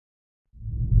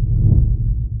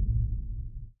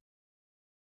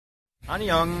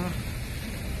Annyeong.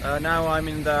 Now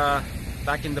I'm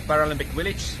back in the Paralympic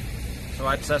village. So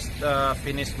I just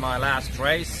finished my last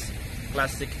race,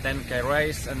 classic 10K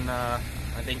race, and I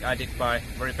think I did my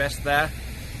very best there.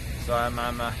 So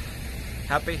I'm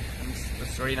happy. And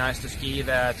it's really nice to ski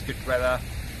there. It's good weather,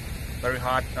 very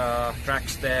hard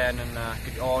tracks there, and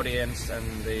good audience.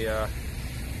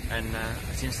 And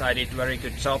since I did very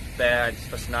good job there,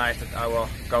 it was nice that our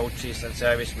coaches and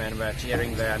servicemen were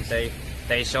cheering there, and they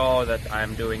saw that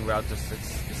I'm doing well.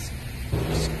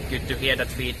 It's good to hear that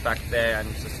feedback there. And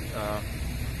just,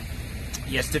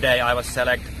 yesterday I was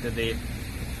selected to the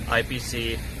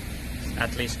IPC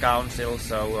Athletes Council,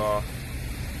 so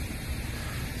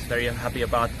very happy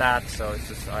about that. So it's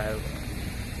just I have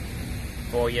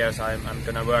 4 years I'm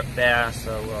gonna work there.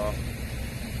 So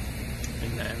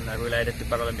in related to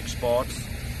Paralympic sports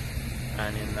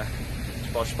and in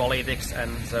sports politics,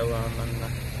 and so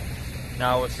and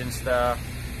now since the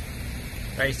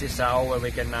races are over,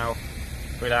 we can now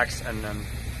relax and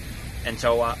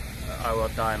enjoy our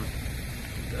time,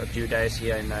 a few days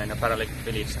here in a Paralympic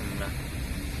village,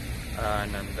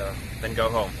 and then go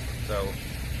home. So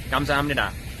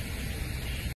감사합니다.